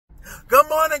Good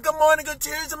morning, good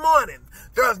Tuesday morning.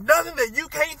 There's nothing that you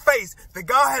can't face that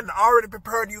God hadn't already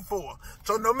prepared you for.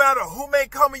 So no matter who may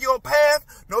come in your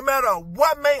path, no matter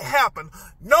what may happen,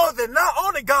 know that not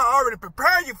only God already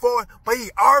prepared you for it, but He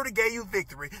already gave you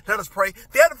victory. Let us pray.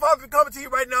 Dear Father, we coming to you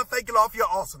right now. Thank you, Lord, for your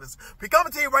awesomeness. We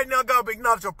coming to you right now, God, we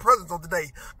acknowledge your presence on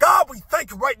today. God, we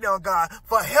thank you right now, God,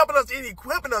 for helping us and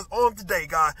equipping us on today,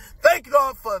 God. Thank you,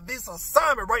 Lord, for this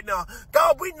assignment right now.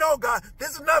 God, we know, God,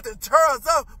 this is not to tear us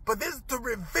up, but this is to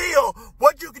reveal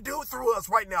what you can do through us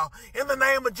right now. In the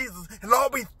name of Jesus. And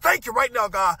Lord, we thank you right now,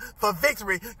 God, for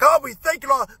victory. God, we thank you,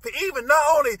 Lord, for even not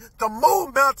only to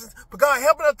move mountains, but God,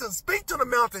 helping us to speak to the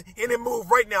mountain and it move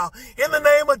right now. In the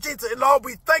name of Jesus. And Lord,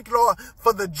 we thank you, Lord,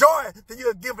 for the joy that you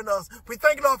have given us. We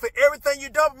thank you, Lord, for everything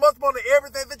you've done, much more than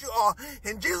everything that you are.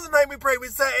 In Jesus' name we pray. We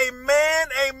say amen,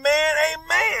 amen,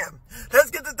 amen.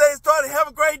 Let's get this day started. Have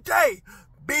a great day.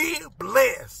 Be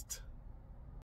blessed.